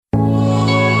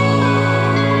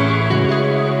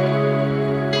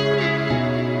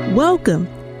Welcome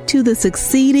to the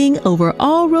Succeeding Over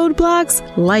All Roadblocks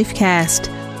Lifecast,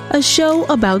 a show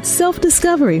about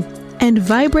self-discovery and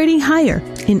vibrating higher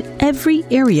in every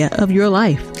area of your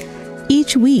life.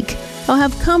 Each week, I'll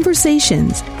have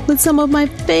conversations with some of my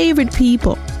favorite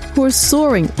people who are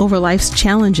soaring over life's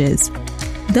challenges.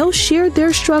 They'll share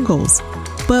their struggles,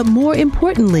 but more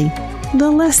importantly,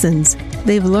 the lessons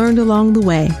they've learned along the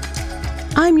way.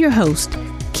 I'm your host,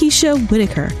 Keisha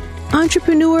Whitaker,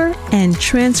 entrepreneur and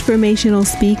transformational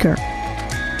speaker.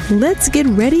 Let's get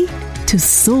ready to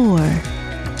soar.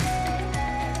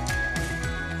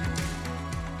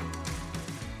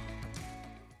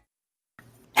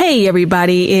 Hey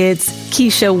everybody, it's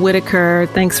Keisha Whitaker.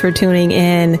 Thanks for tuning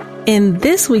in. In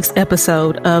this week's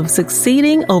episode of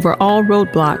Succeeding Over All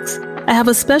Roadblocks, I have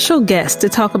a special guest to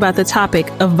talk about the topic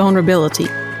of vulnerability.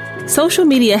 Social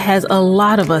media has a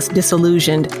lot of us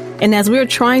disillusioned, and as we're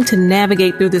trying to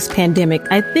navigate through this pandemic,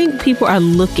 I think people are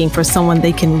looking for someone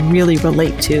they can really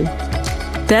relate to.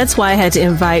 That's why I had to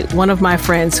invite one of my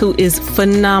friends who is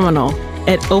phenomenal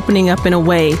at opening up in a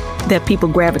way that people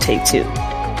gravitate to.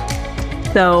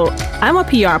 So I'm a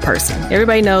PR person.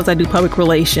 Everybody knows I do public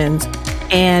relations,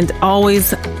 and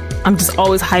I'm just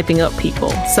always hyping up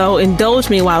people. So indulge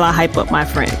me while I hype up my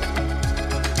friend.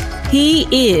 He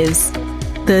is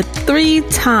the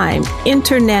 3-time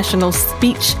International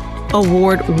Speech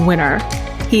Award winner.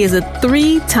 He is a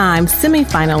 3-time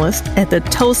semifinalist at the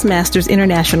Toastmasters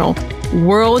International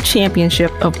World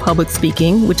Championship of Public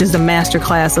Speaking, which is the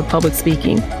masterclass of public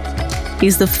speaking.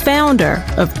 He's the founder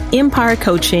of Empire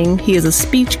Coaching. He is a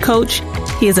speech coach.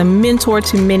 He is a mentor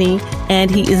to many, and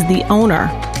he is the owner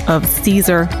of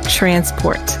Caesar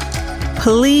Transport.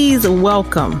 Please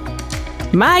welcome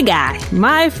my guy,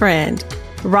 my friend,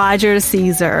 Roger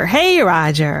Caesar. Hey,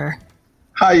 Roger.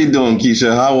 How you doing,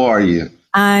 Keisha? How are you?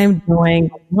 I'm doing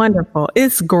wonderful.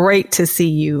 It's great to see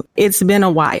you. It's been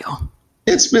a while.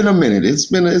 It's been a minute. It's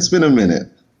been a minute.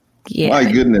 Yeah.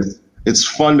 My goodness. It's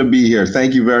fun to be here.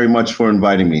 Thank you very much for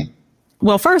inviting me.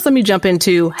 Well, first, let me jump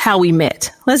into how we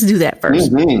met. Let's do that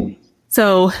first. Mm-hmm.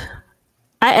 So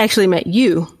I actually met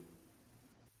you.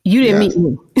 You didn't meet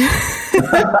me.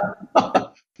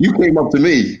 You came up to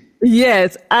me.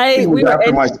 Yes. We were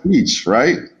after my speech,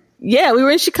 right? Yeah, we were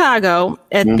in Chicago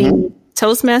at the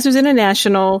Toastmasters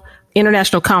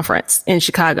International Conference in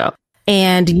Chicago.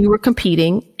 And you were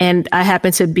competing, and I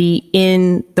happened to be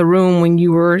in the room when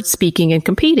you were speaking and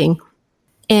competing.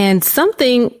 And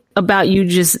something about you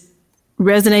just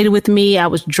resonated with me. I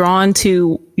was drawn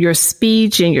to your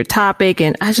speech and your topic,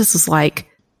 and I just was like,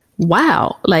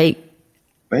 wow, like,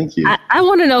 thank you. I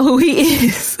want to know who he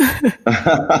is.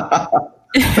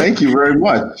 Thank you very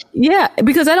much. Yeah,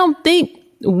 because I don't think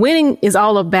winning is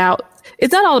all about,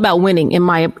 it's not all about winning in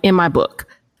my book.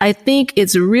 I think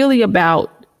it's really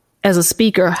about, as a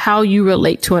speaker, how you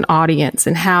relate to an audience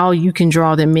and how you can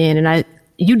draw them in. And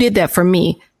you did that for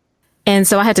me. And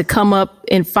so I had to come up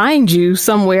and find you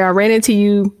somewhere. I ran into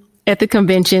you at the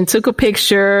convention, took a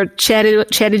picture,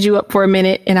 chatted you up for a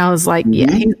minute. And I was like,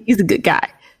 yeah, he's a good guy.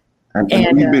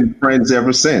 And we've been friends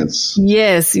ever since.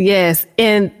 Yes, yes.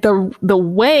 And the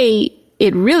way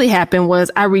it really happened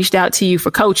was I reached out to you for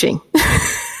coaching.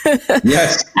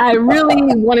 Yes. I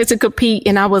really wanted to compete.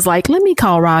 And I was like, let me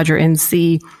call Roger and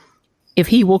see if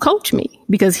he will coach me,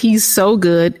 because he's so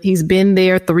good. He's been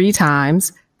there 3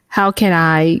 times. How can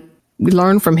I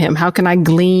learn from him? How can I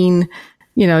glean,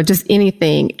 just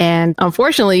anything? And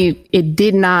unfortunately, it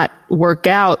did not work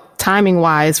out timing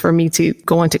wise for me to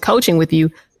go into coaching with you,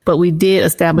 but we did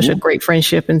establish a great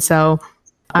friendship. And so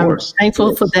I'm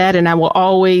thankful for that. And I will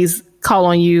always call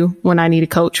on you when I need a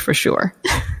coach for sure.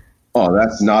 Oh,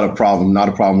 that's not a problem. Not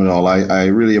a problem at all. I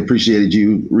really appreciated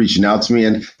you reaching out to me,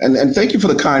 and thank you for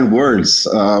the kind words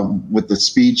with the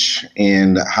speech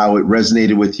and how it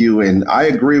resonated with you. And I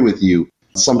agree with you.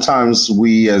 Sometimes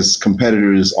we as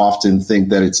competitors often think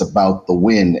that it's about the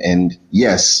win. And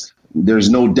yes, there's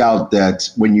no doubt that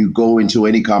when you go into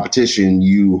any competition,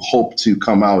 you hope to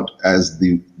come out as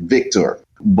the victor.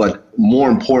 But more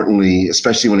importantly,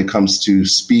 especially when it comes to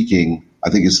speaking, I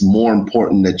think it's more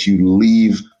important that you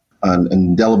leave an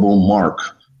indelible mark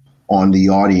on the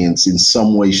audience in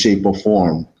some way, shape, or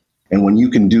form. And when you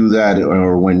can do that,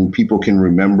 or when people can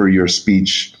remember your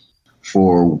speech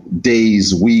for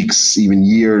days, weeks, even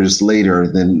years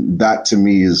later, then that to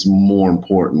me is more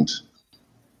important.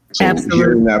 So Absolutely.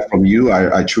 Hearing that from you,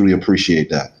 I truly appreciate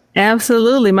that.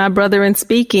 Absolutely. My brother in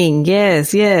speaking.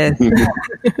 Yes, yes.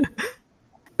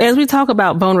 As we talk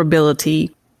about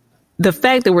vulnerability, the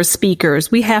fact that we're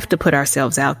speakers, we have to put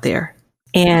ourselves out there.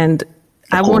 And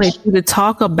I wanted you to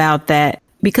talk about that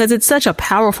because it's such a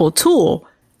powerful tool.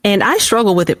 And I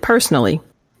struggle with it personally.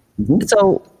 Mm-hmm.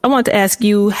 So I want to ask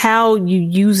you how you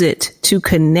use it to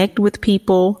connect with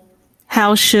people.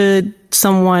 How should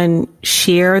someone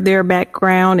share their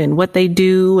background and what they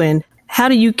do? And how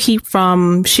do you keep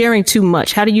from sharing too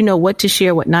much? How do you know what to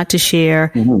share, what not to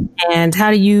share? Mm-hmm. And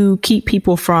how do you keep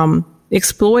people from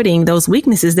exploiting those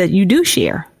weaknesses that you do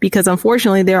share? Because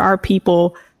unfortunately, there are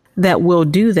people that will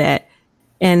do that.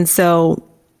 And so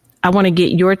I want to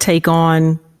get your take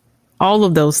on all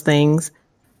of those things,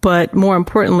 but more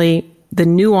importantly, the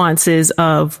nuances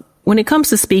of when it comes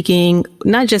to speaking,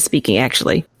 not just speaking,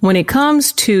 actually, when it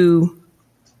comes to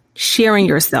sharing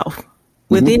yourself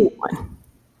with anyone,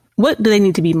 what do they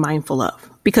need to be mindful of?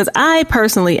 Because I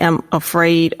personally am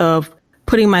afraid of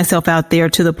putting myself out there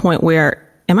to the point where,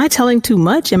 am I telling too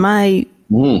much? Am I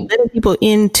letting people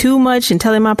in too much and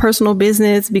telling my personal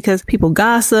business because people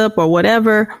gossip or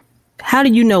whatever? How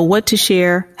do you know what to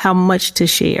share, how much to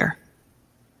share?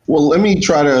 Well, let me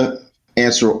try to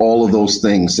answer all of those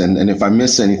things. And if I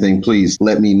miss anything, please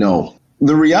let me know.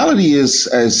 The reality is,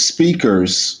 as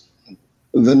speakers,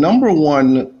 the number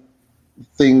one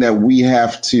thing that we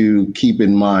have to keep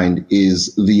in mind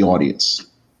is the audience.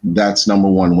 That's number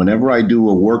one. Whenever I do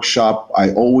a workshop,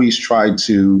 I always try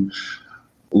to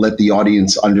let the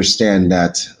audience understand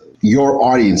that your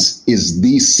audience is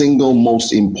the single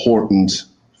most important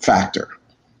factor.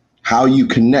 How you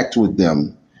connect with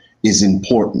them is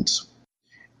important.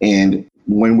 And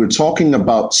when we're talking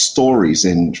about stories,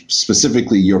 and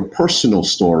specifically your personal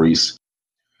stories,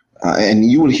 and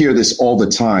you will hear this all the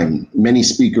time, many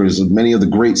of the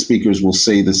great speakers will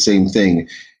say the same thing.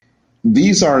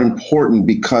 These are important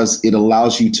because it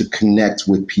allows you to connect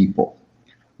with people.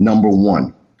 Number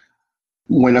one,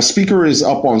 when a speaker is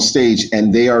up on stage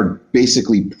and they are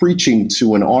basically preaching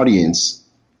to an audience,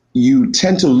 you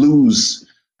tend to lose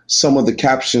some of the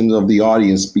captions of the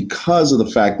audience because of the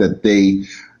fact that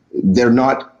they're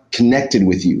not connected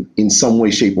with you in some way,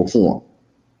 shape, or form.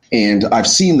 And I've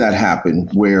seen that happen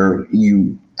where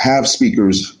you have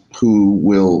speakers who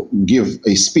will give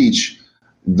a speech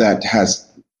that has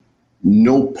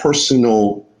no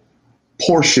personal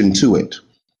portion to it.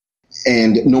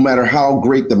 And no matter how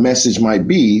great the message might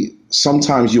be,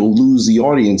 sometimes you'll lose the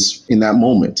audience in that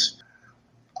moment.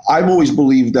 I've always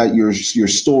believed that your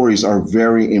stories are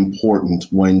very important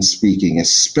when speaking,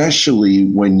 especially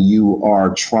when you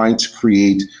are trying to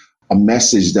create a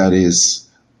message that is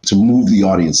to move the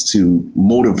audience, to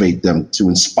motivate them, to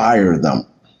inspire them.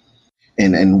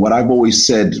 And what I've always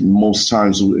said most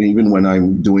times, even when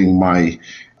I'm doing my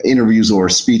interviews or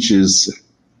speeches,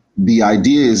 the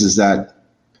idea is that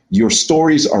your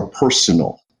stories are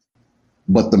personal,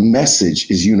 but the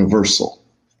message is universal.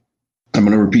 I'm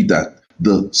going to repeat that.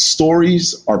 The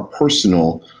stories are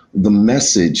personal. The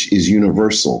message is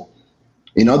universal.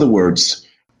 In other words,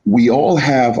 we all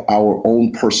have our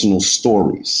own personal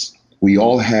stories. We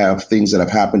all have things that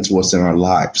have happened to us in our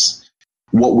lives.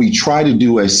 What we try to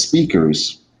do as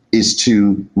speakers is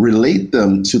to relate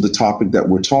them to the topic that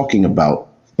we're talking about,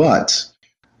 but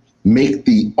make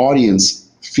the audience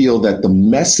feel that the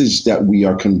message that we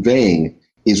are conveying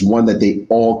is one that they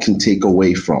all can take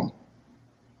away from.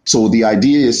 So the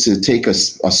idea is to take a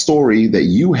story that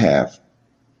you have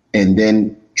and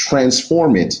then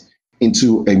transform it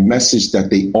into a message that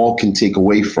they all can take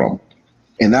away from.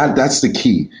 And that's the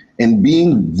key. And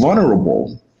being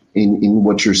vulnerable in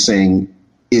what you're saying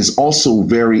is also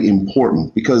very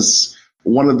important, because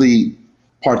one of the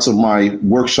parts of my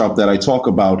workshop that I talk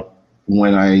about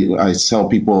when I tell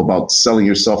people about selling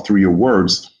yourself through your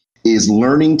words is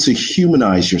learning to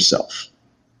humanize yourself.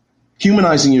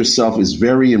 Humanizing yourself is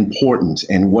very important.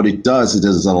 And what it does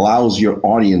is it allows your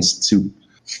audience to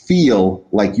feel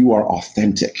like you are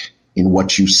authentic in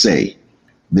what you say.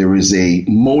 There is a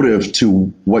motive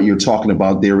to what you're talking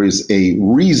about. There is a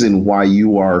reason why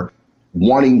you are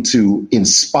wanting to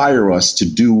inspire us to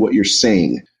do what you're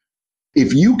saying.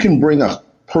 If you can bring a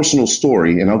personal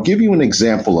story, and I'll give you an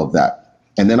example of that,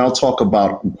 and then I'll talk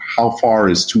about how far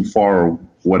is too far or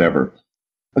whatever.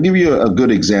 I'll give you a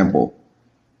good example.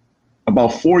 About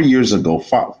 4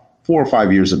 or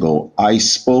 5 years ago, I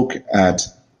spoke at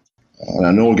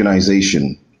an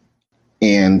organization.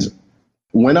 And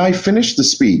when I finished the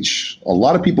speech, a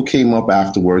lot of people came up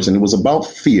afterwards, and it was about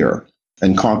fear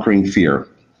and conquering fear.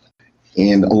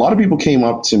 And a lot of people came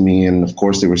up to me, and of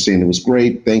course, they were saying it was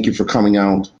great. Thank you for coming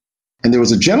out. And there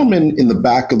was a gentleman in the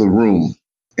back of the room,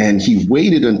 and he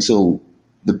waited until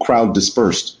the crowd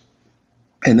dispersed.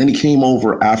 And then he came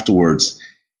over afterwards.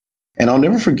 And I'll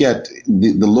never forget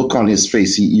the look on his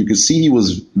face. You could see he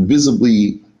was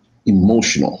visibly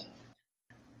emotional.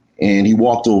 And he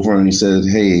walked over and he said,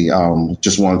 "Hey,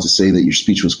 just wanted to say that your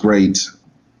speech was great.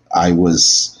 I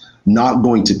was not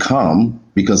going to come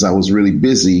because I was really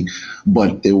busy,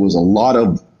 but there was a lot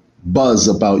of buzz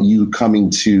about you coming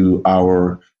to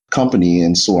our company.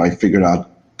 And so I figured I'd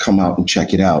come out and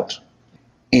check it out.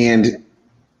 And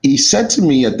he said to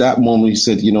me at that moment, he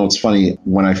said, it's funny,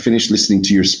 when I finished listening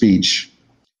to your speech,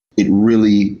 it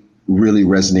really, really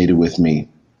resonated with me.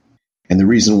 And the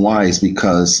reason why is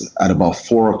because at about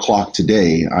 4:00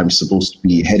 today, I'm supposed to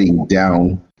be heading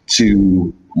down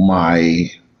to my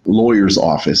lawyer's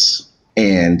office.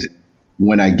 And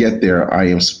when I get there, I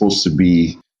am supposed to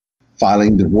be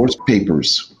filing divorce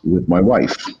papers with my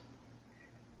wife.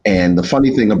 And the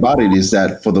funny thing about it is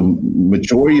that for the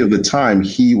majority of the time,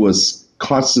 he was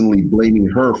constantly blaming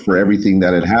her for everything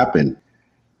that had happened.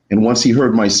 And once he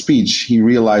heard my speech, he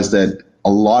realized that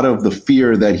a lot of the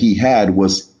fear that he had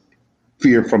was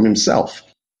fear from himself.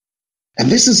 And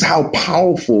this is how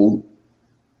powerful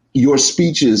your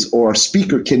speeches or a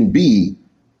speaker can be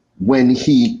when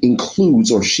he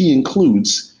includes or she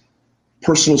includes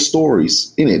personal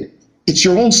stories in it. It's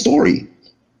your own story.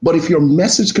 But if your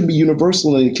message can be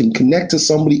universal and it can connect to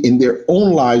somebody in their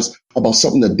own lives about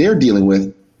something that they're dealing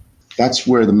with, that's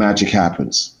where the magic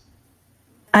happens.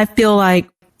 I feel like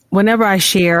whenever I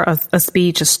share a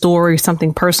speech, a story,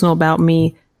 something personal about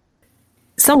me,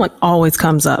 someone always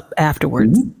comes up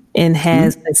afterwards and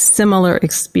has a similar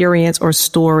experience or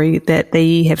story that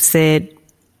they have said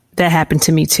that happened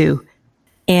to me too.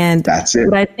 And that's it.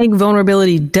 What I think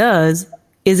vulnerability does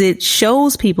is it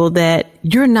shows people that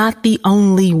you're not the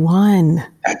only one.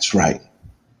 That's right.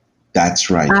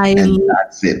 That's right. And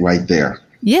that's it right there.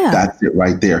 Yeah. That's it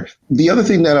right there. The other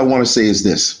thing that I want to say is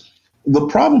this. The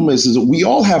problem is that we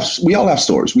all have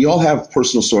stories. We all have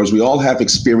personal stories. We all have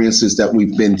experiences that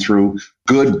we've been through,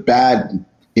 good, bad,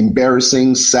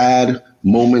 embarrassing, sad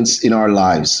moments in our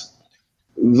lives.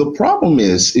 The problem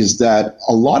is that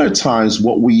a lot of times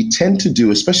what we tend to do,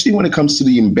 especially when it comes to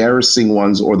the embarrassing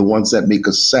ones or the ones that make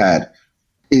us sad,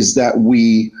 is that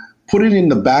we put it in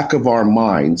the back of our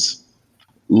minds,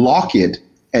 lock it,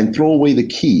 and throw away the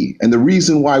key. And the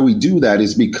reason why we do that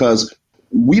is because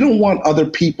we don't want other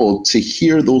people to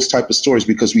hear those type of stories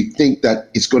because we think that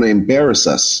it's going to embarrass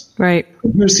us. Right.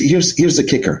 Here's the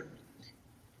kicker.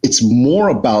 It's more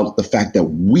about the fact that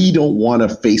we don't want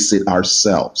to face it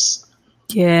ourselves.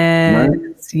 Yes. Right?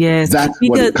 Yes. That's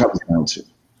what it comes down to.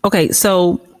 Okay.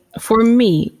 So for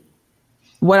me,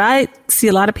 what I see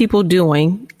a lot of people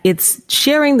doing, it's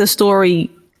sharing the story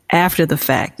after the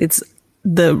fact. It's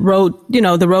the road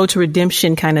to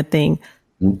redemption kind of thing.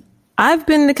 Mm-hmm. I've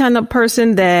been the kind of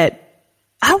person that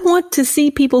I want to see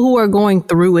people who are going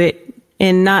through it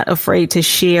and not afraid to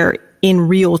share in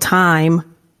real time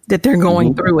that they're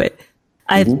going through it.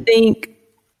 I think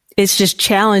it's just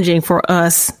challenging for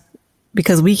us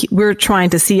because we're trying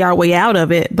to see our way out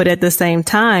of it. But at the same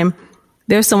time,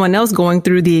 there's someone else going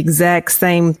through the exact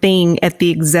same thing at the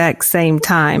exact same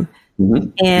time.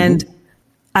 And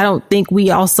I don't think we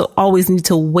also always need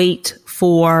to wait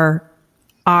for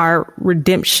our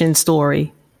redemption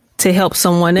story to help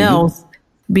someone else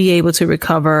be able to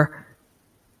recover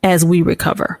as we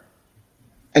recover.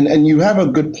 And you have a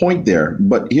good point there,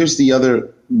 but here's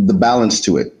the balance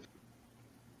to it.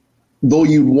 Though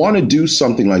you want to do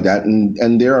something like that,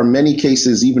 and there are many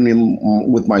cases, even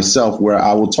with myself, where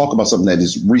I will talk about something that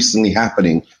is recently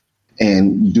happening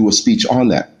and do a speech on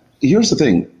that. Here's the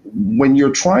thing. When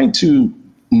you're trying to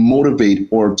motivate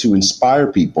or to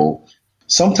inspire people,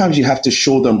 sometimes you have to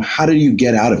show them, how do you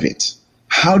get out of it?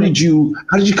 How did you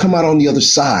come out on the other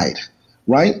side,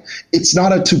 right? It's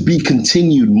not a to be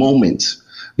continued moment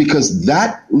because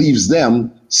that leaves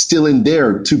them still in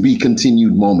their to be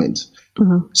continued moment.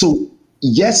 So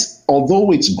yes,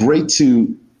 although it's great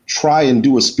to try and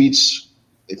do a speech,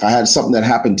 if I had something that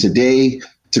happened today,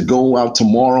 to go out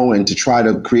tomorrow and to try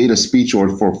to create a speech, or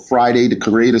for Friday to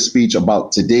create a speech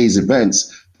about today's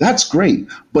events, that's great.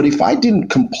 But if I didn't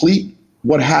complete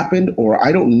what happened, or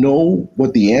I don't know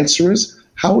what the answer is,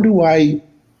 how do I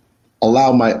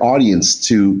allow my audience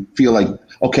to feel like,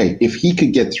 okay, if he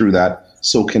could get through that,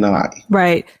 so can I?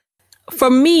 Right.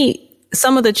 For me,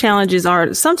 some of the challenges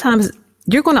are sometimes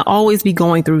you're going to always be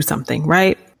going through something,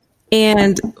 right?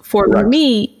 And for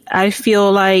me, I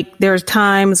feel like there's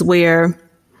times where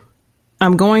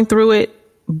I'm going through it,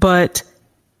 but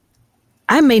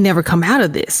I may never come out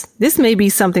of this. This may be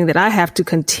something that I have to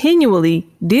continually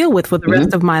deal with for the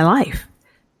rest of my life.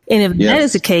 And if that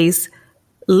is the case,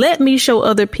 let me show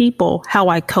other people how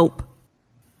I cope,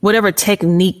 whatever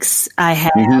techniques I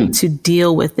have to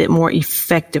deal with it more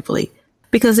effectively,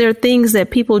 because there are things that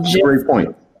people just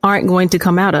aren't going to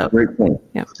come out of. Great point.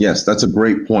 Yeah. Yes, that's a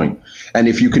great point. And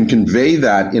if you can convey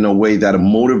that in a way that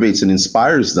motivates and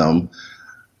inspires them,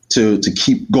 to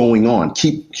keep going on,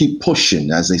 keep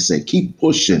pushing, as they say, keep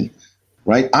pushing,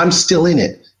 right? I'm still in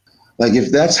it. Like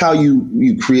if that's how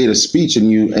you create a speech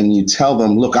and you tell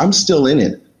them, look, I'm still in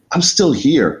it. I'm still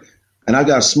here. And I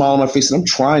got a smile on my face and I'm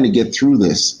trying to get through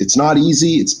this. It's not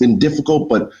easy. It's been difficult,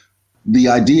 but the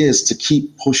idea is to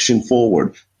keep pushing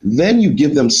forward. Then you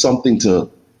give them something to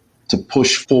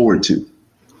push forward to.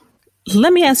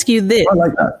 Let me ask you this. I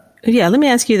like that. Yeah, let me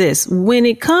ask you this. When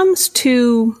it comes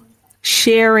to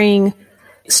sharing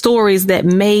stories that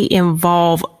may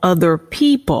involve other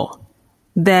people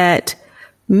that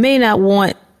may not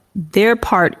want their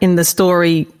part in the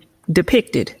story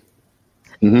depicted,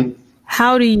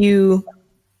 how do you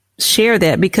share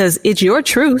that? Because it's your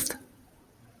truth.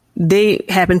 They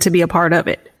happen to be a part of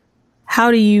it.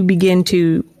 How do you begin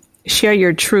to share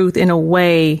your truth in a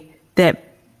way that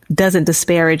doesn't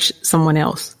disparage someone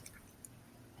else?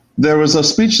 There was a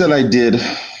speech that I did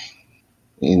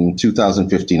in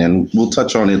 2015, and we'll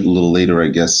touch on it a little later, I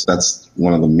guess. That's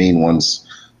one of the main ones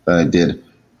that I did.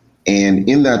 And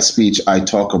in that speech, I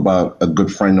talk about a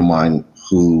good friend of mine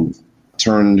who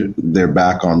turned their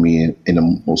back on me in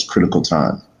the most critical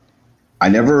time. I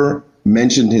never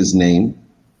mentioned his name,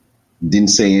 didn't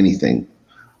say anything,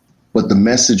 but the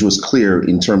message was clear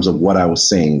in terms of what I was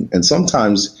saying. And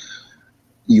sometimes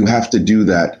you have to do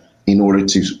that in order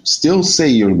to still say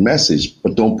your message,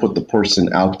 but don't put the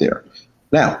person out there.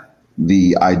 Now,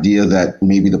 the idea that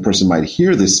maybe the person might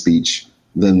hear this speech,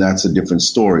 then that's a different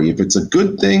story. If it's a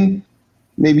good thing,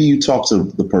 maybe you talk to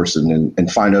the person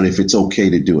and find out if it's okay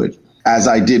to do it. As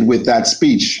I did with that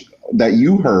speech that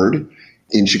you heard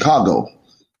in Chicago,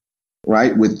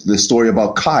 right? With the story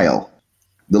about Kyle,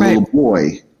 the little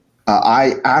boy.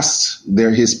 I asked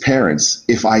his parents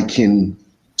if I can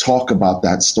talk about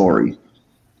that story.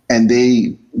 And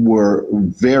they were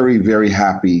very, very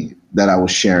happy that I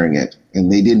was sharing it.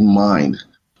 And they didn't mind.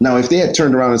 Now, if they had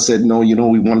turned around and said, no,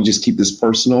 we want to just keep this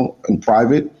personal and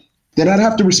private, then I'd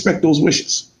have to respect those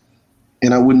wishes.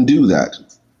 And I wouldn't do that.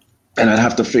 And I'd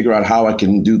have to figure out how I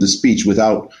can do the speech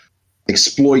without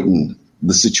exploiting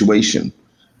the situation.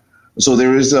 So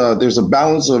there's a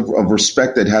balance of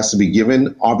respect that has to be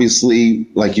given. Obviously,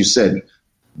 like you said,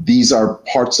 these are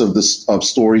parts of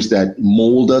stories that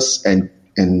mold us and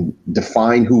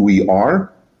define who we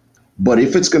are. But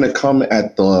if it's going to come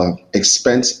at the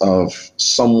expense of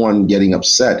someone getting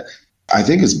upset, I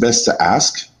think it's best to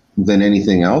ask than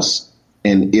anything else.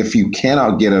 And if you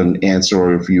cannot get an answer,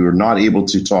 or if you're not able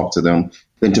to talk to them,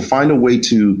 then to find a way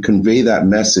to convey that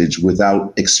message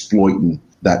without exploiting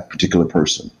that particular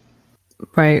person.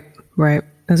 Right.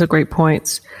 Those are great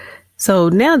points. So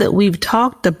now that we've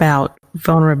talked about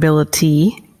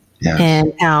vulnerability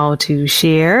and how to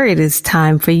share, it is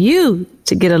time for you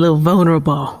to get a little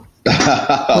vulnerable.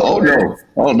 Oh,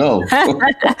 no. There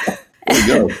we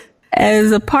go.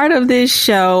 As a part of this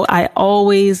show, I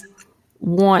always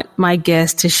want my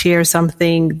guests to share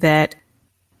something that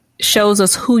shows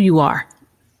us who you are.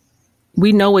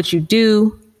 We know what you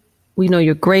do. We know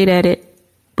you're great at it.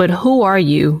 But who are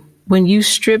you when you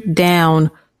strip down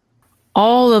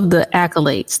all of the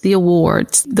accolades, the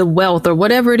awards, the wealth, or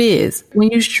whatever it is?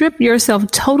 When you strip yourself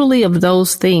totally of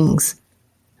those things,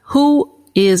 who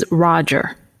is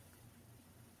Roger?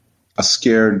 A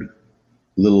scared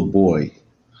little boy.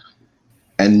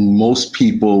 And most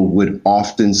people would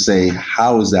often say,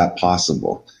 how is that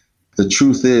possible? The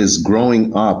truth is,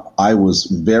 growing up, I was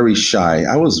very shy.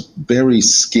 I was very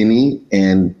skinny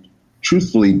and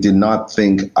truthfully did not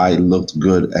think I looked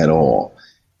good at all.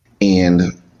 And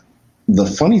the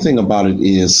funny thing about it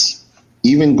is,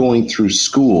 even going through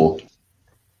school,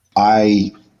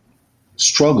 I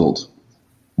struggled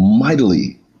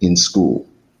mightily in school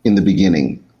in the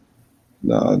beginning.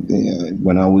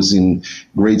 When I was in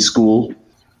grade school,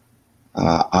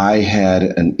 I had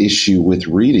an issue with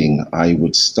reading. I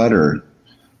would stutter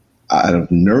out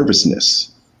of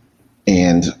nervousness.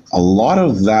 And a lot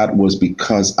of that was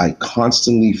because I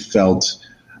constantly felt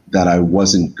that I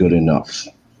wasn't good enough.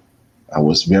 I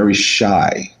was very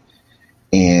shy.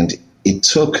 And it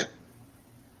took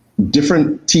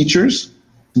different teachers,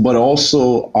 but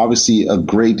also obviously a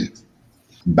great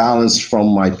balance from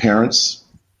my parents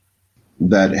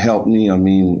that helped me. I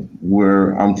mean,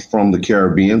 I'm from the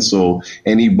Caribbean, so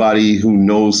anybody who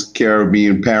knows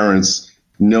Caribbean parents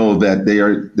know that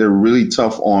they're really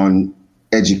tough on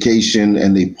education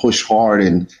and they push hard,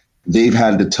 and they've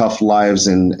had the tough lives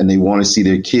and they want to see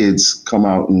their kids come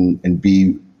out and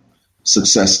be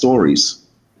success stories.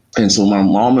 And so my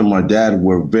mom and my dad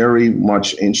were very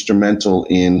much instrumental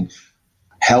in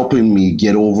helping me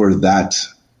get over that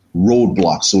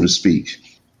roadblock, so to speak.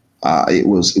 it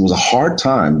was a hard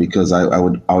time because I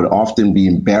would often be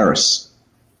embarrassed,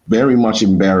 very much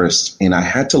embarrassed, and I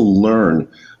had to learn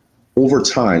over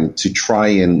time to try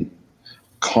and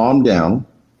calm down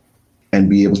and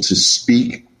be able to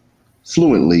speak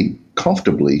fluently,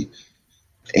 comfortably.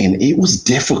 And it was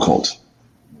difficult.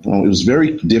 It was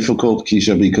very difficult,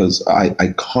 Keisha, because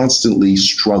I constantly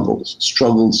struggled.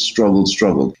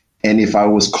 And if I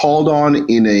was called on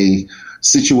in a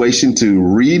situation to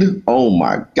read, oh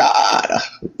my God,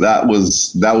 that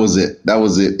was it.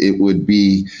 It would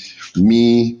be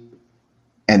me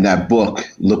and that book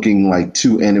looking like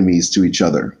two enemies to each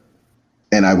other.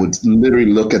 And I would literally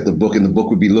look at the book and the book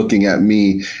would be looking at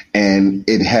me, and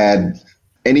it had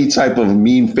any type of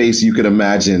mean face you could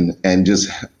imagine, and just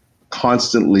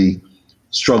constantly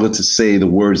struggle to say the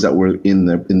words that were in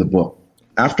the book.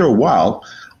 After a while,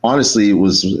 honestly, it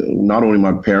was not only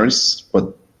my parents,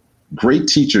 but great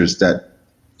teachers that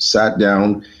sat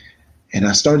down, and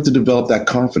I started to develop that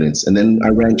confidence. And then I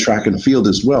ran track and field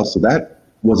as well. So that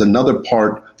was another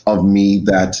part of me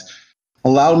that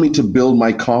allowed me to build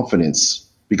my confidence,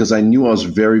 because I knew I was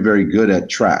very, very good at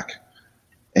track.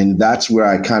 And that's where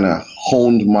I kind of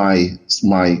honed my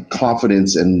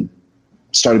confidence and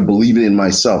started believing in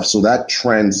myself. So that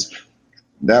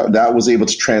was able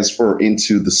to transfer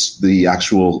into the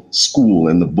actual school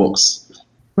and the books.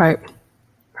 Right.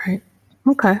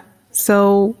 Okay.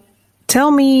 So tell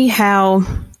me how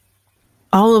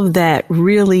all of that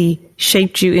really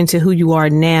shaped you into who you are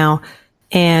now,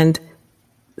 and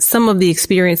some of the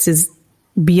experiences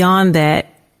beyond that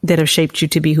have shaped you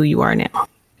to be who you are now.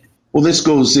 Well, this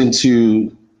goes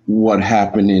into what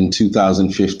happened in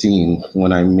 2015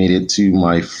 when I made it to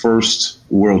my first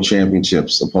World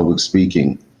Championships of public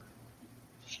speaking.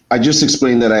 I just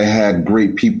explained that I had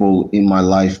great people in my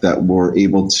life that were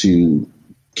able to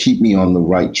keep me on the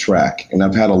right track. And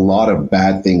I've had a lot of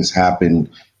bad things happen.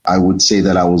 I would say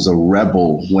that I was a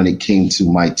rebel when it came to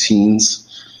my teens.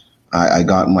 I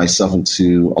got myself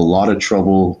into a lot of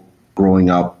trouble growing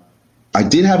up. I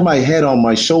did have my head on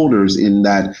my shoulders in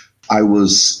that I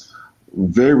was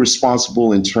very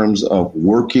responsible in terms of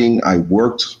working. I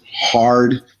worked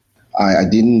hard. I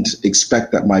didn't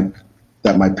expect that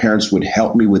my parents would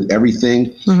help me with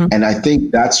everything. Mm-hmm. And I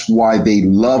think that's why they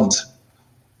loved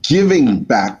giving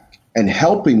back and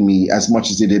helping me as much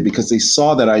as they did, because they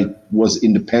saw that I was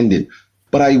independent.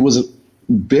 But I was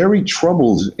very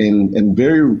troubled and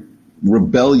very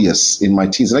rebellious in my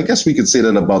teens. And I guess we could say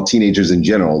that about teenagers in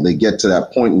general. They get to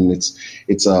that point and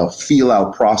it's a feel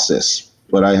out process.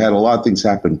 But I had a lot of things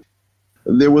happen.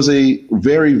 There was a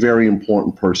very, very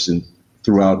important person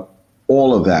throughout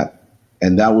all of that,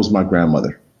 and that was my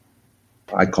grandmother.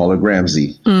 I call her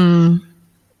Gramsy. Mm.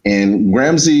 And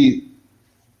Gramsy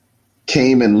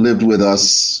came and lived with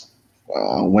us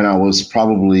when I was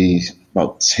probably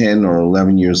about 10 or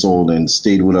 11 years old, and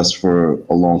stayed with us for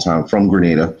a long time, from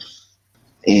Grenada.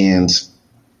 And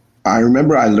I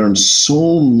remember I learned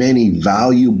so many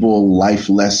valuable life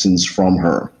lessons from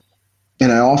her.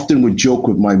 And I often would joke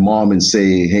with my mom and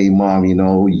say, hey, Mom,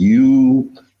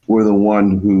 you were the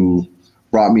one who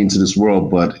brought me into this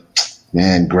world. But,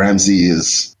 man, Gramsy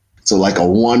is so like a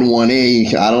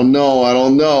 1A. I don't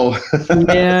know.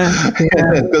 Yeah.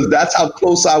 Because that's how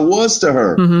close I was to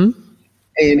her. Mm-hmm.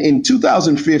 And in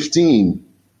 2015,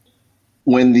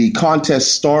 when the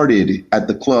contest started at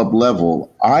the club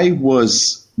level, I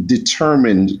was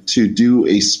determined to do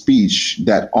a speech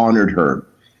that honored her.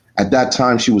 At that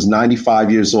time, she was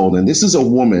 95 years old. And this is a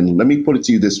woman, let me put it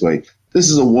to you this way. This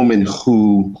is a woman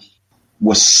who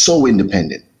was so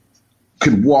independent,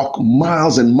 could walk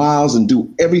miles and miles and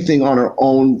do everything on her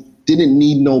own, didn't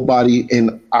need nobody.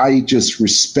 And I just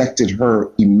respected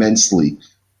her immensely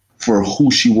for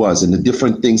who she was and the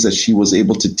different things that she was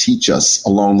able to teach us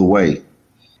along the way.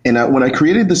 And when I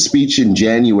created the speech in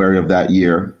January of that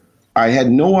year, I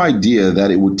had no idea that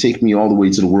it would take me all the way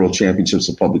to the World Championships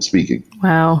of Public Speaking.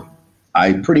 Wow.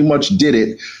 I pretty much did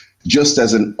it just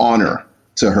as an honor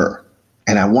to her.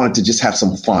 And I wanted to just have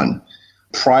some fun.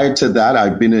 Prior to that, I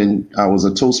was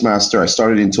a Toastmaster. I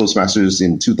started in Toastmasters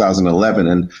in 2011.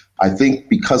 And I think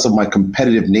because of my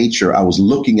competitive nature, I was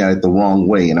looking at it the wrong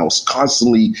way. And I was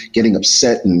constantly getting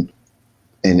upset and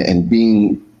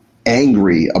being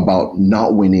angry about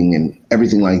not winning and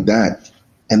everything like that.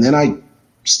 And then I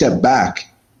stepped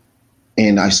back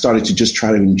and I started to just try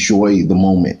to enjoy the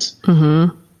moment.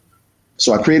 Mm-hmm.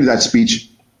 So I created that speech.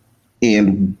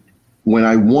 And when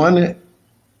I won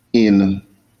in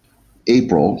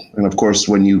April, and of course,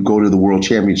 when you go to the World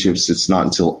Championships, it's not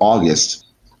until August,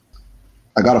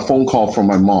 I got a phone call from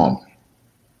my mom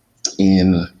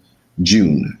in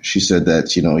June. She said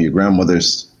that, your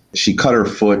grandmother's she cut her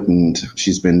foot and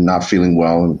she's been not feeling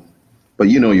well. But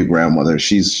you know your grandmother,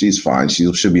 she's fine.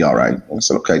 She'll be all right. I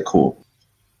said, okay, cool.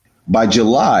 By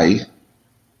July,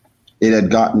 it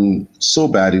had gotten so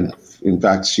bad. In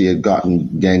fact, she had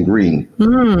gotten gangrene.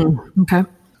 Okay.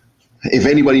 If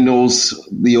anybody knows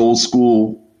the old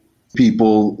school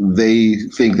people, they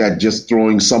think that just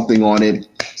throwing something on it,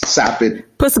 sap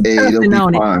it, put some it'll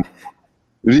on fine.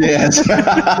 Yes.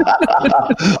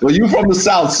 Well, you're from the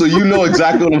South, so you know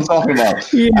exactly what I'm talking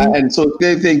about. Yeah. And so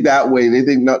they think that way. They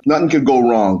think nothing could go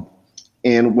wrong.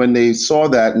 And when they saw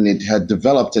that and it had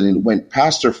developed and it went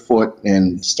past her foot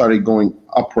and started going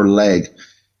up her leg,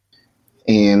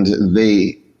 and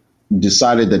they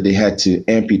decided that they had to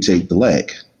amputate the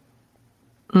leg.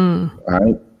 All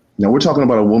right. Now we're talking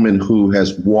about a woman who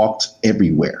has walked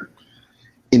everywhere,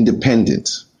 independent.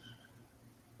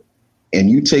 And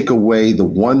you take away the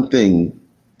one thing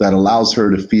that allows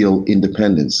her to feel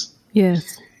independence.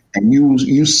 Yes. And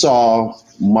you saw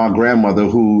my grandmother,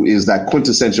 who is that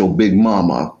quintessential big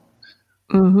mama,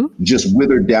 just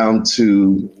withered down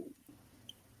to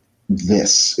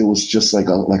this. It was just like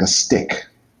a stick.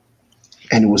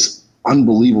 And it was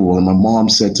unbelievable. And my mom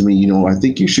said to me, I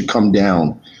think you should come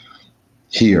down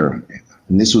here.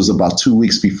 And this was about 2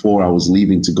 weeks before I was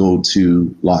leaving to go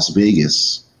to Las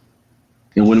Vegas.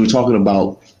 And when we're talking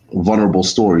about vulnerable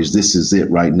stories, this is it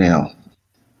right now.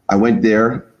 I went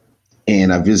there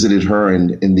and I visited her,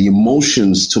 and the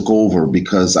emotions took over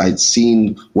because I'd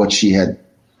seen what she had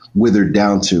withered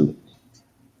down to.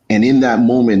 And in that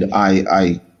moment,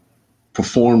 I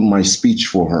performed my speech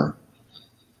for her.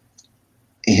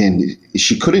 And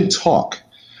she couldn't talk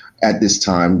at this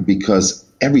time because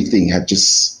everything had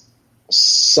just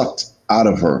sucked out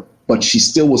of her, but she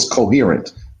still was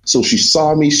coherent. So she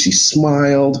saw me, she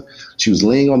smiled, she was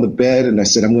laying on the bed, and I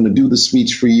said, I'm going to do the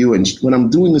speech for you. And when I'm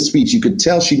doing the speech, you could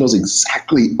tell she knows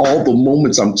exactly all the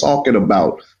moments I'm talking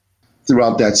about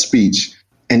throughout that speech.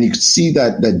 And you could see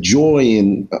that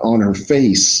joy on her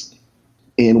face.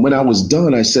 And when I was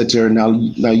done, I said to her, now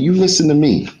you listen to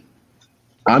me.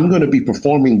 I'm going to be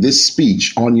performing this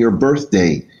speech on your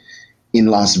birthday in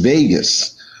Las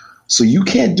Vegas. So you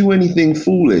can't do anything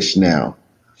foolish now,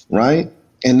 right?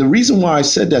 And the reason why I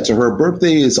said that to her,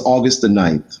 birthday is August the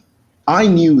 9th. I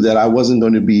knew that I wasn't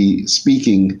going to be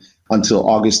speaking until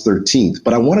August 13th,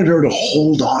 but I wanted her to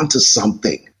hold on to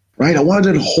something, right? I wanted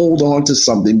her to hold on to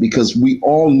something because we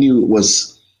all knew it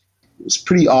was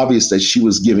pretty obvious that she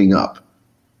was giving up.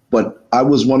 But I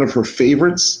was one of her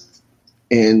favorites,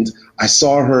 and I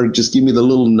saw her just give me the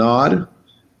little nod,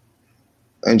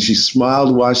 and she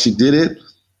smiled while she did it,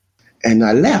 and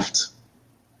I left.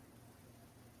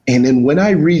 And then when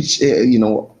I reached,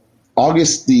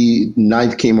 August the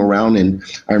 9th came around, and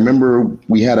I remember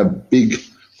we had a big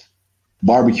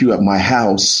barbecue at my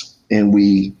house, and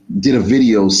we did a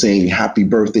video saying happy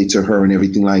birthday to her and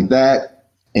everything like that.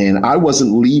 And I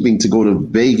wasn't leaving to go to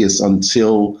Vegas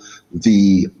until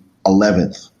the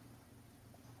 11th.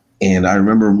 And I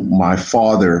remember my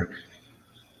father,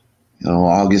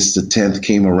 August the 10th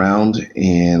came around,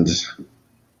 and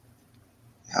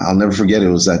I'll never forget, it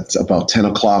was at about 10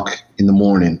 o'clock in the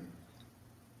morning.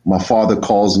 My father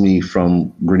calls me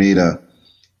from Grenada.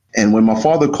 And when my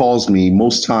father calls me,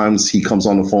 most times he comes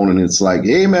on the phone and it's like,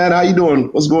 hey, man, how you doing?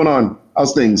 What's going on?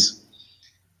 How's things?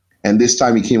 And this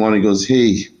time he came on and he goes,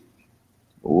 hey,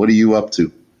 what are you up to?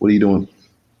 What are you doing?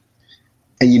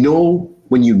 And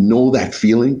when you know that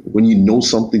feeling, when you know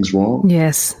something's wrong?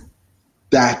 Yes.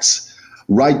 That's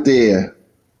right there.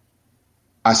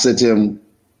 I said to him,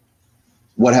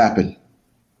 what happened?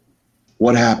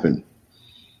 What happened?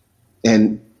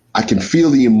 And I can feel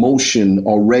the emotion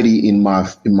already in my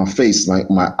face.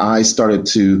 My eyes started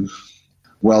to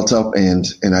welt up, and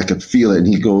I could feel it. And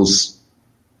he goes,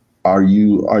 Are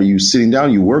you sitting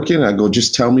down? You working? I go,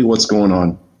 just tell me what's going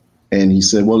on. And he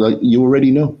said, well, you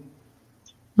already know.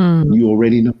 You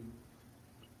already know.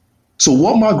 So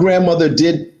what my grandmother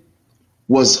did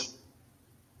was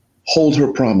hold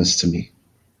her promise to me.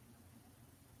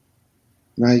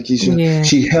 Right, Keisha? Yeah.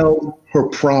 She held her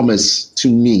promise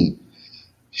to me.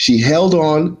 She held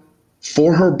on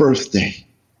for her birthday.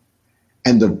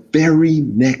 And the very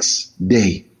next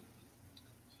day,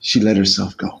 she let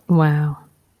herself go. Wow.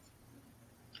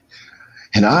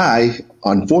 And I,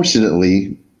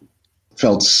 unfortunately,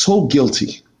 felt so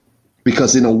guilty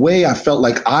because in a way I felt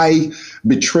like I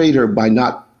betrayed her by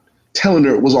not telling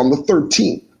her it was on the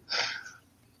 13th.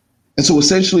 And so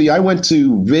essentially I went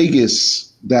to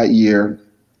Vegas that year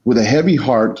with a heavy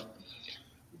heart,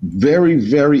 very,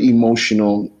 very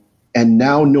emotional, and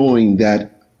now knowing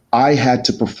that I had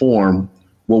to perform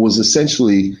what was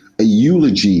essentially a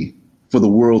eulogy for the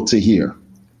world to hear.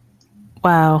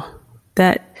 Wow.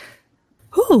 That's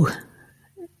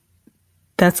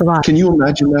a lot. Can you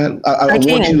imagine that? I want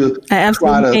you to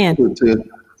try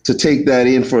to take that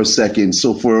in for a second.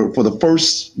 So for the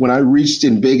first, when I reached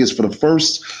in Vegas for the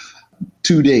first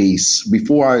 2 days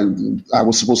before I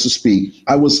was supposed to speak,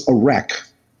 I was a wreck.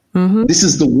 Mm-hmm. This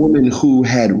is the woman who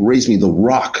had raised me, the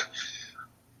rock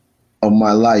of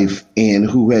my life, and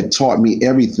who had taught me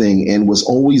everything and was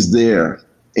always there.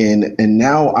 And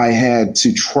now I had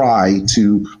to try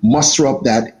to muster up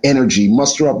that energy,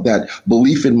 muster up that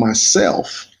belief in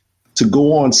myself to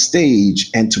go on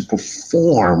stage and to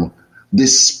perform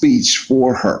this speech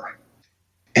for her.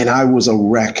 And I was a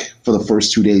wreck for the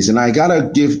first 2 days. And I got to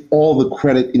give all the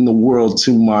credit in the world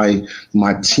to my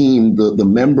team, the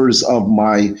members of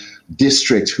my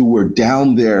district who were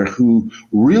down there, who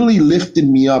really lifted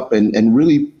me up and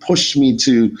really pushed me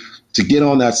to get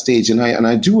on that stage. And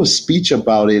I do a speech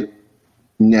about it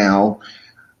now.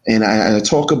 And I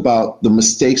talk about the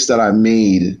mistakes that I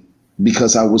made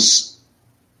because I was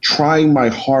trying my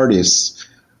hardest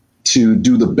to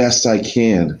do the best I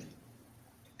can.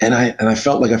 And I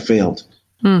felt like I failed.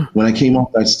 When I came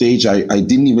off that stage, I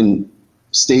didn't even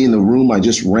stay in the room. I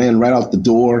just ran right out the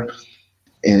door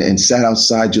and sat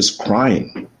outside just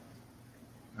crying.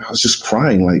 I was just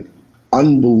crying, like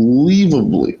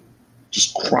unbelievably,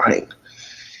 just crying.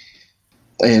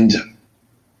 And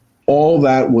all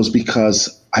that was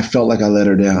because I felt like I let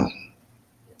her down.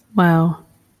 Wow.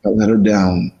 I let her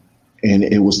down. And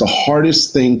it was the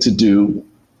hardest thing to do.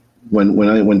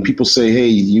 When people say, hey,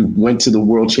 you went to the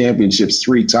World Championships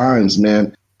 3 times,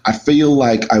 man, I feel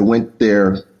like I went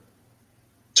there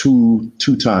two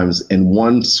times, and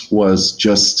once was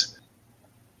just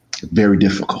very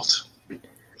difficult.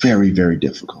 Very, very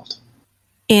difficult.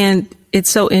 And it's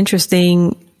so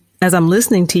interesting. As I'm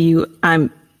listening to you, I'm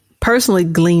personally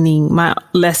gleaning my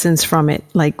lessons from it.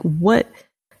 Like what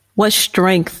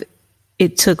strength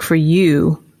it took for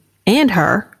you and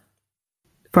her,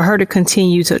 for her to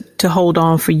continue to hold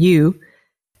on for you,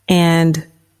 and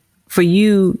for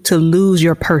you to lose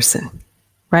your person,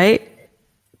 right?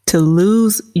 To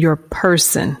lose your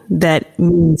person that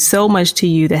means so much to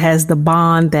you, that has the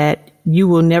bond that you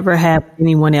will never have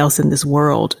anyone else in this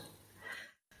world.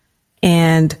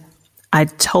 And I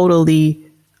totally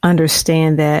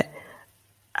understand that.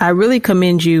 I really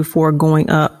commend you for going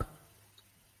up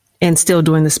and still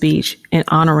doing the speech and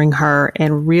honoring her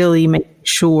and really making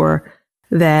sure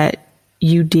that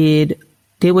you did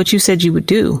what you said you would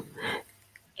do.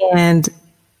 And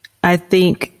I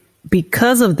think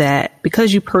because of that,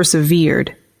 because you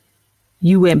persevered,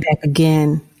 you went back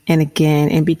again and again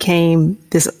and became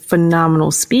this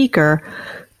phenomenal speaker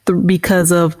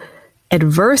because of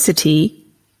adversity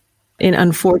and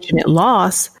unfortunate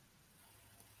loss,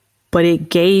 but it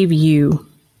gave you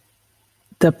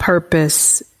the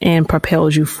purpose and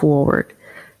propelled you forward.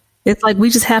 It's like we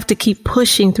just have to keep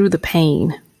pushing through the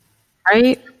pain,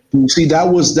 right? You see,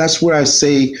 that's where I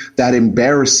say that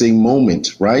embarrassing moment,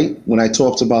 right? When I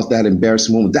talked about that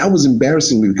embarrassing moment, that was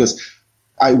embarrassing me because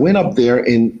I went up there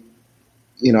and,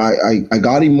 I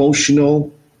got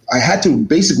emotional. I had to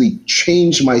basically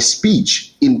change my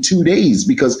speech in 2 days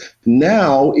because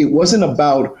now it wasn't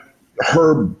about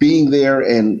her being there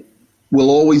and will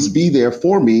always be there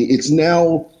for me. It's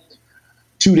now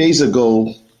 2 days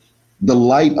ago, the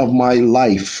light of my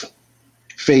life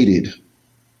faded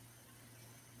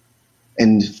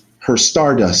and her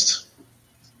stardust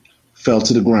fell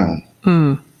to the ground.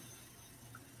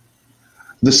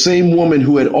 The same woman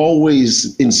who had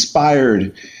always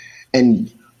inspired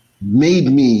and made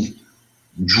me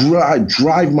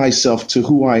drive myself to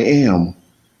who I am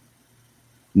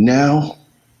now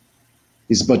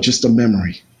is but just a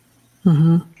memory.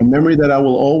 A memory that I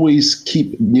will always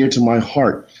keep near to my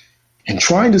heart. And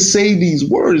trying to say these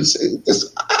words,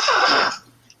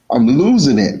 I'm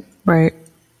losing it. Right.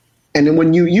 And then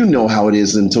when you know how it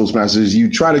is in Toastmasters,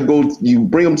 you try to you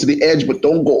bring them to the edge, but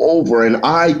don't go over. And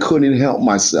I couldn't help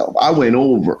myself. I went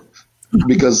over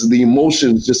because the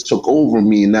emotions just took over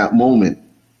me in that moment.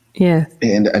 Yeah.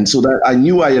 And so that I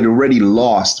knew I had already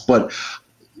lost. But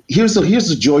here's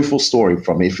the joyful story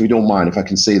from me, if you don't mind, if I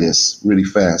can say this really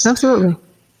fast. Absolutely.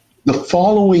 The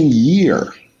following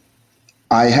year,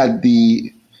 I had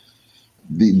the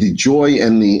joy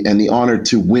and the honor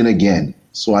to win again.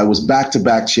 So I was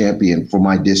back-to-back champion for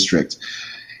my district.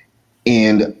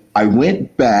 And I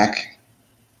went back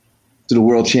to the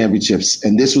World Championships,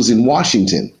 and this was in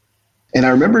Washington. And I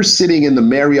remember sitting in the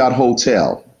Marriott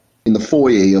Hotel, in the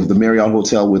foyer of the Marriott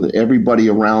Hotel with everybody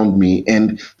around me.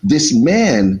 And this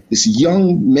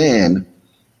young man,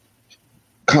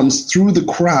 comes through the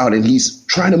crowd and he's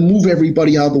trying to move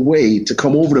everybody out of the way to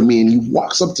come over to me. And he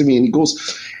walks up to me and he goes,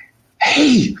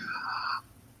 "Hey,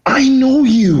 I know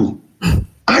you.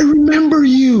 I remember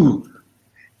you."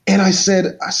 And I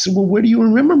said, "Well, where do you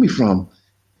remember me from?"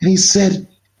 And he said,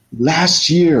 "Last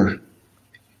year,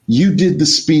 you did the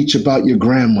speech about your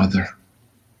grandmother.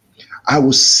 I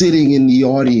was sitting in the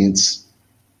audience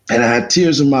and I had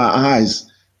tears in my eyes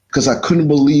because I couldn't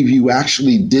believe you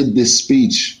actually did this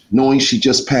speech, knowing she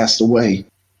just passed away.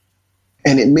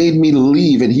 And it made me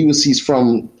leave." And he's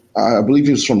from, I believe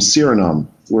he was from Suriname,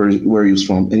 where he was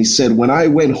from. And he said, "When I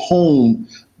went home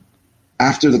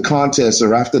after the contest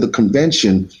or after the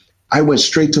convention, I went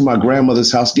straight to my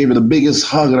grandmother's house, gave her the biggest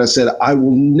hug, and I said, I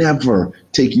will never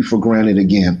take you for granted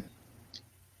again."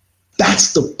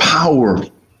 That's the power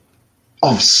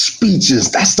of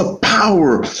speeches. That's the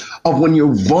power of when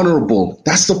you're vulnerable.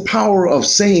 That's the power of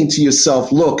saying to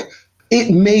yourself, look,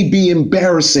 it may be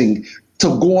embarrassing to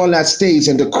go on that stage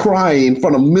and to cry in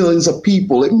front of millions of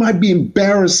people. It might be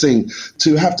embarrassing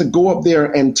to have to go up there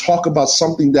and talk about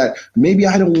something that maybe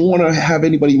I don't want to have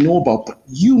anybody know about, but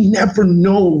you never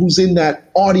know who's in that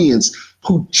audience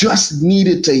who just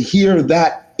needed to hear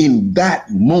that in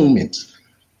that moment.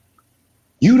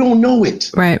 You don't know it.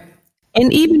 Right.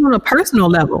 And even on a personal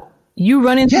level, you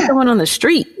run into someone on the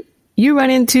street, you run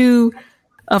into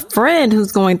a friend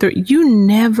who's going through, you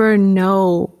never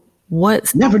know what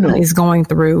someone is going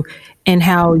through and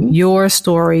how your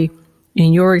story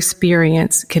and your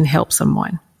experience can help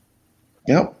someone.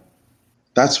 Yep.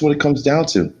 That's what it comes down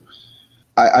to.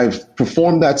 I've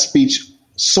performed that speech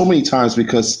so many times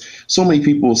because so many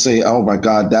people say, "Oh my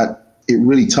God, that it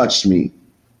really touched me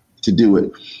to do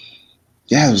it."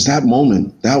 Yeah, it was that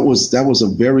moment. That was a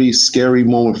very scary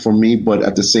moment for me. But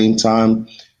at the same time,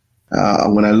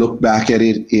 when I look back at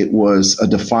it, it was a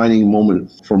defining moment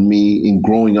for me in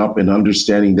growing up and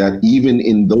understanding that even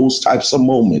in those types of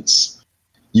moments,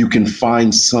 you can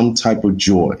find some type of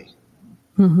joy.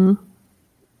 Mm-hmm.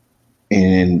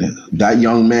 And that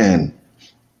young man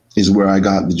is where I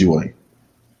got the joy.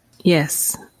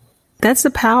 Yes. That's the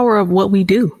power of what we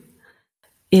do,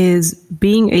 is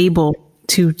being able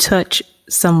to touch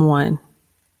someone.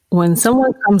 When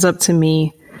someone comes up to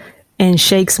me and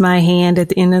shakes my hand at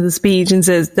the end of the speech and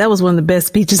says, "That was one of the best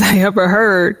speeches I ever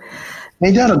heard."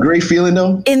 Ain't that a great feeling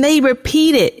though? And they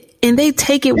repeat it and they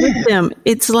take it with them.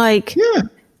 It's like,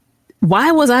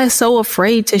 why was I so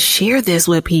afraid to share this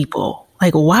with people?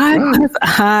 Like, why was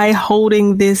I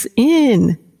holding this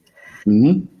in?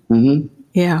 Mm-hmm. Mm-hmm.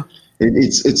 Yeah.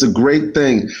 It's a great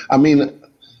thing. I mean,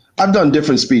 I've done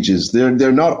different speeches.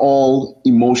 They're not all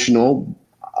emotional.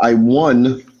 I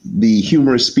won the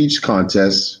humorous speech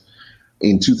contest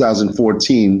in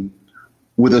 2014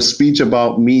 with a speech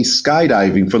about me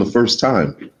skydiving for the first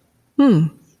time.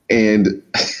 And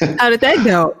how did that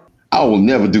go? I will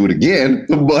never do it again,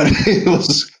 but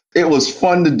it was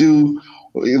fun to do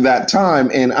that time.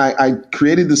 And I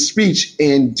created the speech.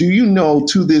 And do you know,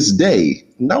 to this day,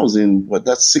 and that was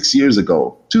that's 6 years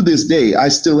ago. To this day, I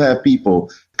still have people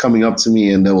coming up to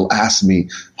me and they will ask me,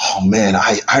 "Oh man,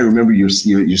 I remember your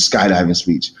skydiving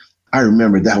speech. I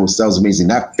remember that was amazing.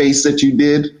 That face that you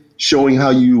did, showing how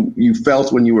you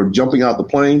felt when you were jumping out the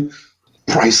plane,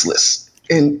 priceless."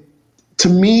 And to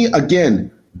me,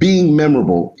 again, being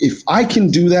memorable. If I can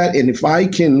do that, and if I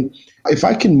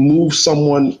can move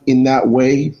someone in that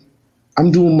way,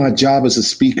 I'm doing my job as a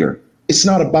speaker. It's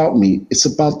not about me. It's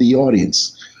about the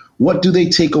audience. What do they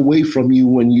take away from you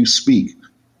when you speak?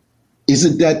 Is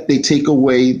it that they take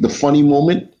away the funny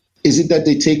moment? Is it that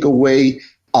they take away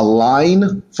a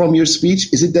line from your speech?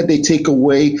 Is it that they take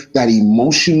away that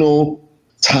emotional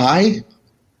tie?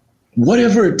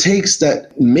 Whatever it takes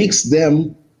that makes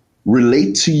them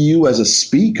relate to you as a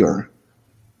speaker,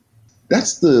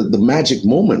 that's the magic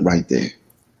moment right there.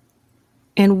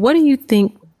 And what do you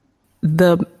think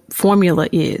the formula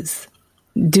is?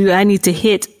 Do I need to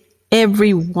hit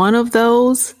every one of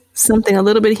those? Something a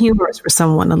little bit humorous for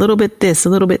someone, a little bit this, a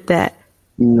little bit that?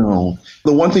 No.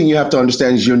 The one thing you have to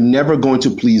understand is you're never going to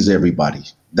please everybody.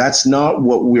 That's not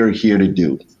what we're here to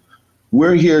do.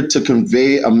 We're here to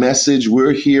convey a message.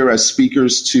 We're here as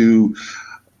speakers to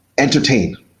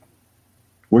entertain.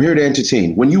 We're here to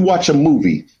entertain. When you watch a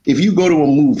movie, if you go to a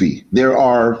movie, there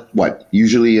are,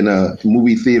 usually in a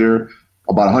movie theater,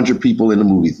 about 100 people in the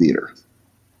movie theater.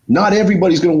 Not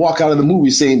everybody's going to walk out of the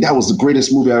movie saying that was the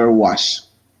greatest movie I ever watched.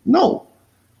 No.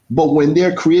 But when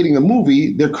they're creating a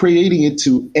movie, they're creating it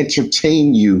to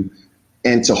entertain you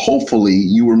and to hopefully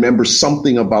you remember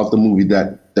something about the movie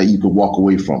that you could walk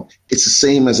away from. It's the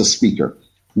same as a speaker.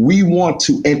 We want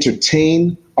to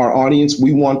entertain our audience.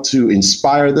 We want to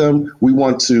inspire them. We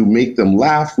want to make them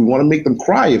laugh. We want to make them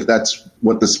cry if that's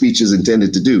what the speech is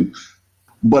intended to do.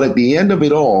 But at the end of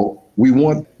it all, we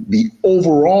want the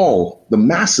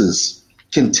masses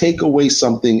can take away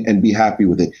something and be happy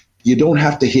with it. You don't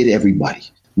have to hit everybody.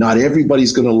 Not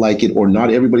everybody's going to like it, or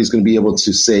not everybody's going to be able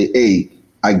to say, hey,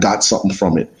 I got something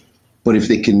from it. But if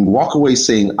they can walk away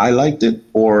saying, I liked it,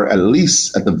 or at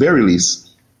the very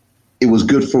least, it was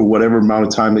good for whatever amount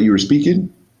of time that you were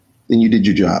speaking, then you did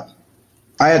your job.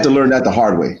 I had to learn that the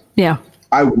hard way. Yeah.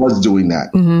 I was doing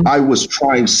that. Mm-hmm. I was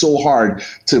trying so hard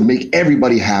to make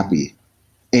everybody happy.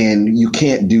 And you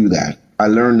can't do that. I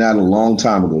learned that a long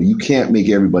time ago. You can't make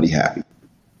everybody happy.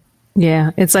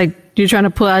 Yeah. It's like you're trying to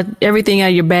pull out everything out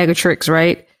of your bag of tricks,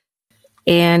 right?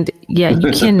 And yeah,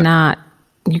 you cannot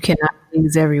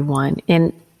please everyone.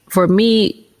 And for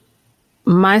me,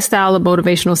 my style of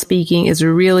motivational speaking is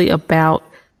really about,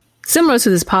 similar to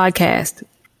this podcast,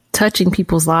 touching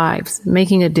people's lives,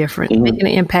 making a difference, mm-hmm. making an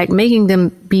impact, making them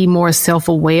be more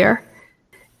self-aware.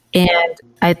 And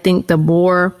I think the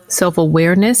more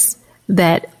self-awareness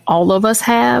that all of us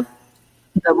have,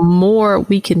 the more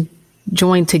we can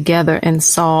join together and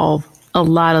solve a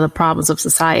lot of the problems of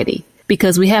society.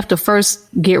 Because we have to first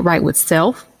get right with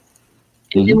self.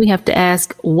 And then we have to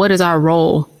ask, what is our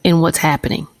role in what's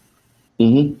happening?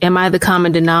 Mm-hmm. Am I the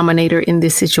common denominator in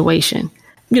this situation?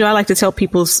 I like to tell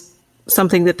people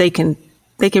something that they can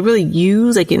really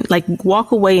use. They can like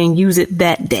walk away and use it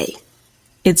that day.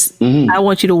 It's, I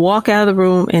want you to walk out of the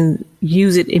room and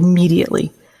use it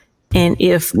immediately. And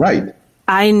if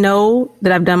I know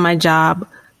that I've done my job,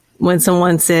 when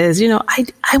someone says,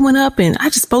 I went up and I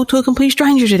just spoke to a complete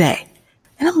stranger today.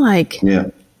 And I'm like,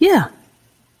 yeah,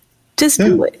 just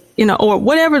do it, or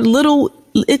whatever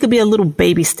it could be a little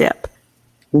baby step.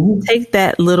 Mm-hmm. Take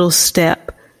that little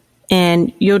step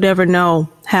and you'll never know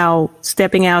how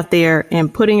stepping out there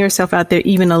and putting yourself out there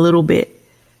even a little bit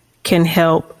can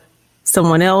help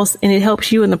someone else. And it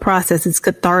helps you in the process. It's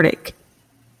cathartic.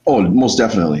 Oh, most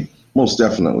definitely. Most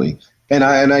definitely. And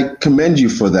I commend you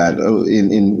for that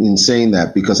in saying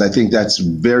that, because I think that's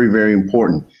very, very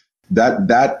important.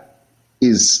 That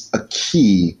is a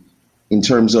key in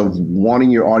terms of wanting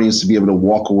your audience to be able to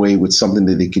walk away with something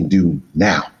that they can do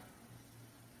now,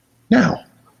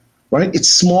 right? It's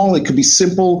small. It could be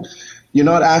simple. You're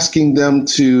not asking them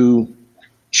to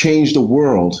change the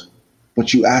world,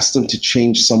 but you ask them to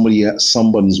change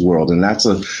someone's world. And that's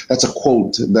a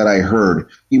quote that I heard.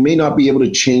 You may not be able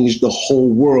to change the whole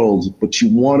world, but you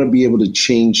want to be able to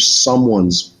change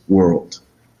someone's world.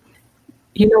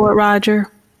 You know what, Roger?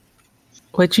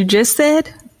 What you just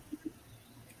said,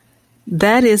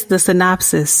 that is the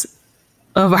synopsis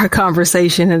of our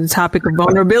conversation and the topic of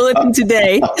vulnerability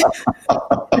today.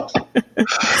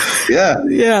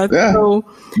 Yeah. So,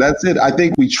 that's it. I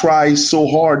think we try so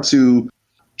hard to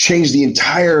change the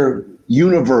entire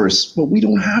universe, but we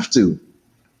don't have to.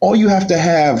 All you have to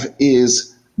have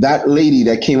is that lady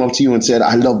that came up to you and said,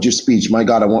 I loved your speech. My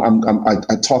God,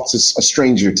 I talked to a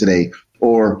stranger today.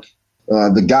 Or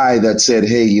the guy that said,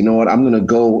 hey, you know what? I'm going to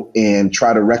go and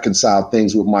try to reconcile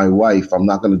things with my wife. I'm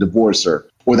not going to divorce her.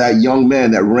 Or that young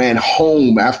man that ran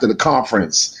home after the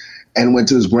conference and went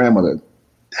to his grandmother.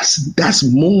 That's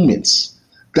moments.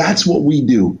 That's what we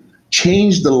do.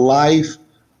 Change the life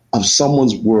of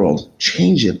someone's world.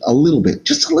 Change it a little bit,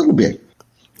 just a little bit.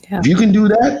 Yeah. If you can do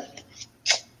that,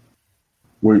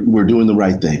 we're doing the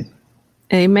right thing.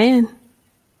 Amen.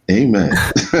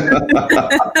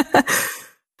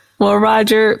 Well,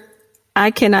 Roger,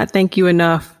 I cannot thank you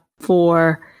enough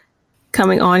for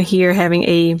coming on here, having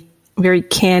a very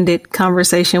candid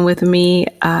conversation with me.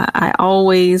 I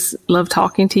always love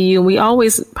talking to you. And we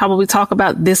always probably talk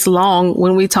about this long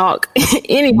when we talk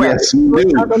anywhere. Yes, we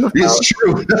do. It's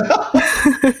true.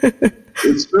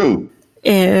 It's true.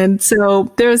 And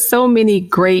so there's so many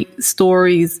great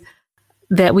stories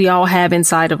that we all have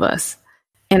inside of us.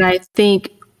 And I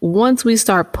think once we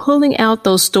start pulling out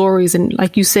those stories and,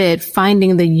 like you said,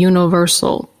 finding the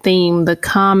universal theme, the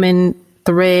common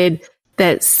thread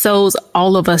that sews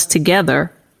all of us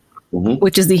together,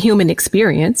 which is the human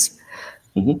experience,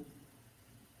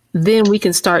 then we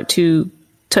can start to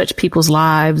touch people's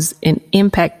lives and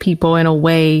impact people in a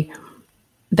way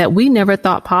that we never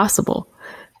thought possible.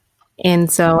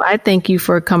 And so I thank you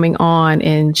for coming on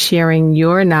and sharing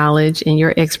your knowledge and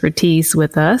your expertise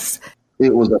with us.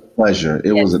 It was a pleasure.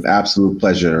 It was an absolute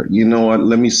pleasure. You know what?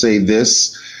 Let me say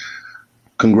this.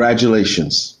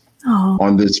 Congratulations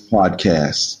on this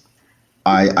podcast.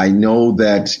 I know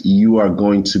that you are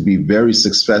going to be very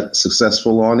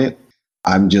successful on it.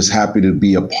 I'm just happy to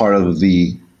be a part of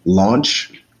the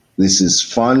launch. This is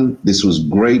fun. This was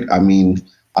great. I mean,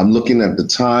 I'm looking at the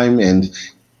time and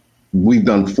we've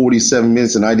done 47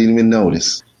 minutes and I didn't even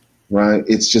notice, right?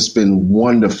 It's just been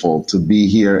wonderful to be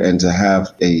here and to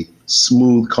have a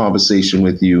smooth conversation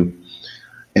with you.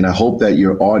 And I hope that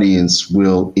your audience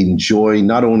will enjoy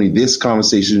not only this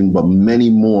conversation, but many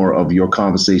more of your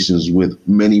conversations with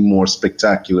many more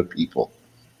spectacular people.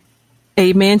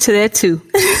 Amen to that too.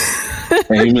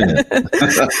 Amen.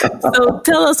 So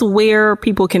tell us where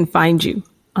people can find you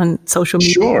on social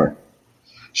media.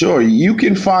 Sure. You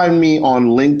can find me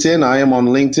on LinkedIn. I am on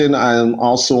LinkedIn. I am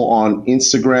also on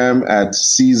Instagram at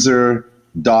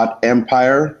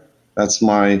Caesar.empire. That's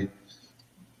my,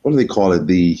 what do they call it?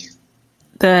 The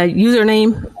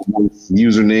username,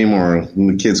 or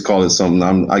the kids call it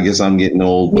something. I guess I'm getting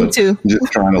old, Me but too. I'm just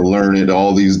trying to learn it,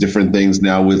 all these different things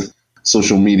now with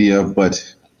social media. But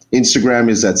Instagram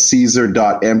is at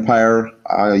Caesar.empire.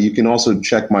 You can also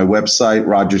check my website,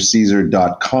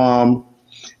 rogercaesar.com.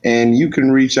 And you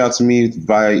can reach out to me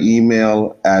via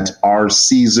email at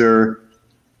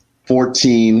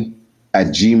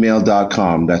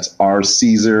rcaesar14@gmail.com. That's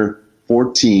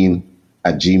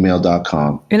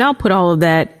rcaesar14@gmail.com. And I'll put all of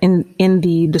that in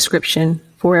the description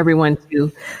for everyone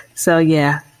too. So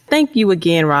yeah, thank you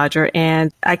again, Roger.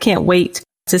 And I can't wait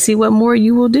to see what more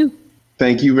you will do.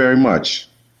 Thank you very much.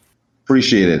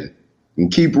 Appreciate it.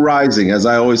 And keep rising. As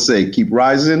I always say, keep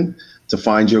rising to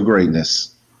find your greatness.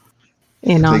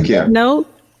 And on Take care. that note,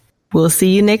 we'll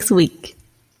see you next week.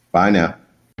 Bye now.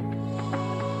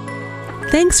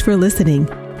 Thanks for listening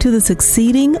to the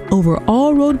Succeeding Over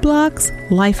All Roadblocks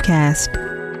Lifecast.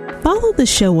 Follow the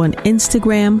show on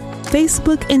Instagram,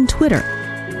 Facebook, and Twitter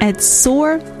at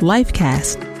SOAR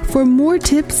Lifecast for more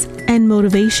tips and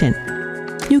motivation.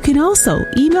 You can also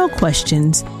email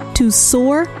questions to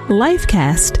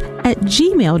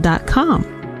soarlifecast@gmail.com.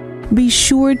 Be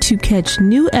sure to catch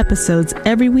new episodes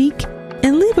every week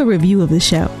and leave a review of the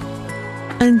show.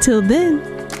 Until then,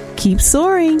 keep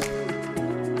soaring.